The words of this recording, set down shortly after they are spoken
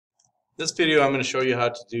This video I'm going to show you how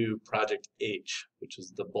to do Project H, which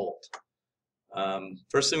is the bolt.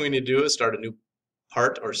 First thing we need to do is start a new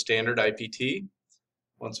part or standard IPT.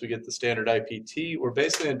 Once we get the standard IPT, we're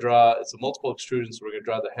basically going to draw, it's a multiple extrusion, so we're going to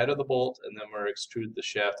draw the head of the bolt and then we're going to extrude the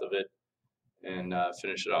shaft of it and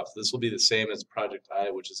finish it off. This will be the same as Project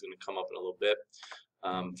I, which is going to come up in a little bit.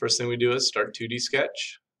 First thing we do is start 2D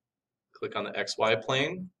sketch, click on the XY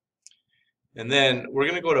plane, and then we're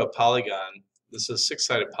going to go to a polygon. This is a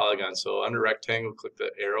 6-sided polygon, so under rectangle click the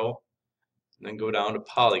arrow and then go down to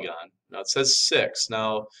polygon. Now it says 6.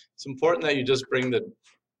 Now it's important that you just bring the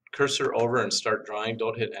cursor over and start drawing.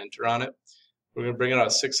 Don't hit enter on it. We're going to bring it on a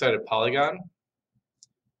 6-sided polygon,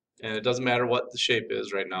 and it doesn't matter what the shape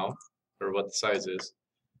is right now or what the size is.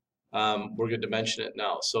 We're going to dimension it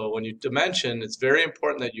now. So when you dimension, it's very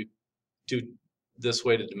important that you do this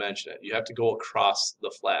way to dimension it. You have to go across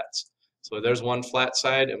the flats. So there's one flat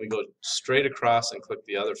side, and we go straight across and click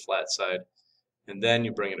the other flat side, and then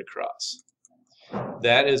you bring it across.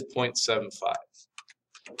 That is 0.75.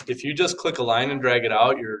 If you just click a line and drag it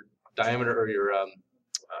out, your diameter or your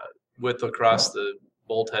width across the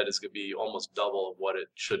bolt head is going to be almost double of what it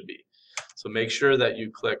should be. So make sure that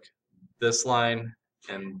you click this line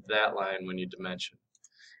and that line when you dimension.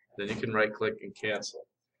 Then you can right click and cancel.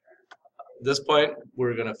 At this point,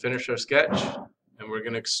 we're going to finish our sketch, and we're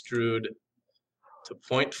going to extrude to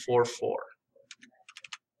 0.44.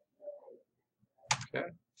 Okay.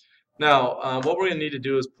 Now, what we're going to need to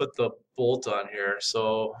do is put the bolt on here.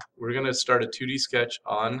 So we're going to start a 2D sketch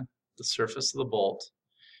on the surface of the bolt,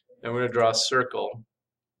 and we're going to draw a circle.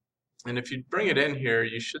 And if you bring it in here,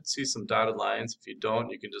 you should see some dotted lines. If you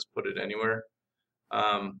don't, you can just put it anywhere.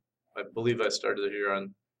 I believe I started it here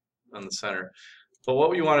on the center. But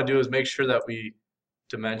what we want to do is make sure that we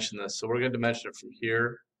dimension this. So we're going to dimension it from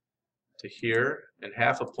here to here, and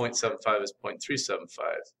half of 0.75 is 0.375.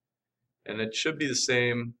 And it should be the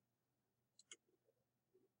same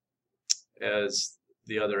as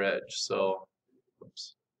the other edge. So,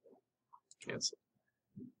 oops, cancel.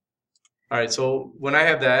 All right, so when I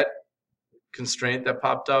have that constraint that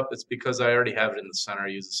popped up, it's because I already have it in the center. I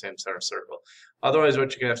use the same center circle. Otherwise,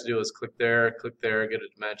 what you're going to have to do is click there, get a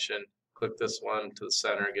dimension, click this one to the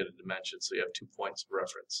center, get a dimension, so you have 2 points of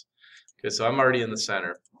reference. Okay, so I'm already in the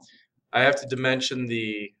center. I have to dimension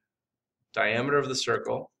the diameter of the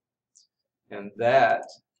circle, and that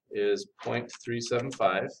is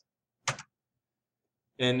 0.375.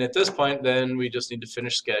 And at this point, then we just need to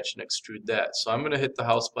finish sketch and extrude that. So I'm going to hit the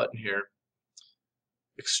house button here,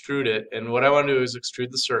 extrude it, and what I want to do is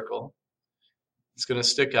extrude the circle. It's going to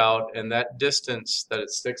stick out, and that distance that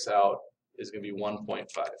it sticks out is going to be 1.5.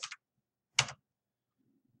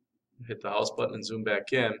 Hit the house button and zoom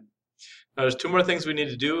back in. Now there's 2 more things we need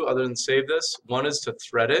to do other than save this. One is to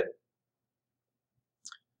thread it,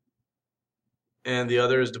 and the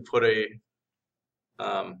other is to put a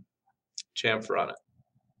chamfer on it.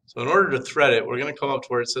 So in order to thread it, we're going to come up to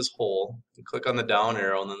where it says hole and click on the down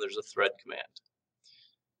arrow, and then there's a thread command.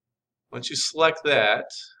 Once you select that,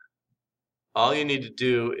 all you need to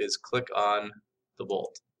do is click on the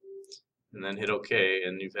bolt and then hit OK,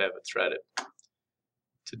 and you have it threaded.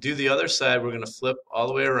 To do the other side, we're going to flip all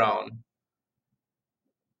the way around,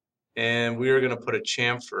 and we are going to put a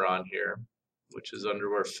chamfer on here, which is under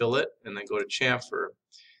where fillet, and then go to chamfer.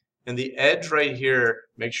 And the edge right here,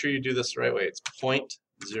 make sure you do this the right way. It's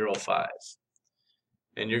 0.05.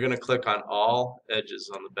 And you're going to click on all edges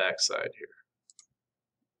on the back side here.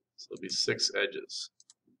 So there'll be 6 edges.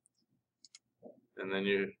 And then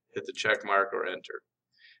you hit the check mark or enter.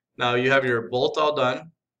 Now you have your bolt all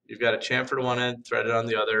done. You've got a chamfer to one end, threaded on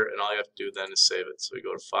the other, and all you have to do then is save it. So you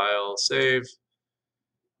go to File, Save.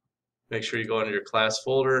 Make sure you go into your class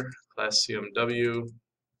folder, Class CMW,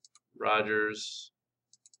 Rogers,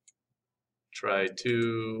 try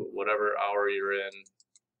 2, whatever hour you're in,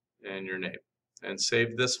 and your name. And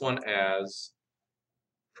save this one as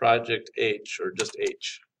Project H, or just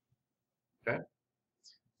H. Okay?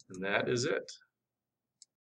 And that is it.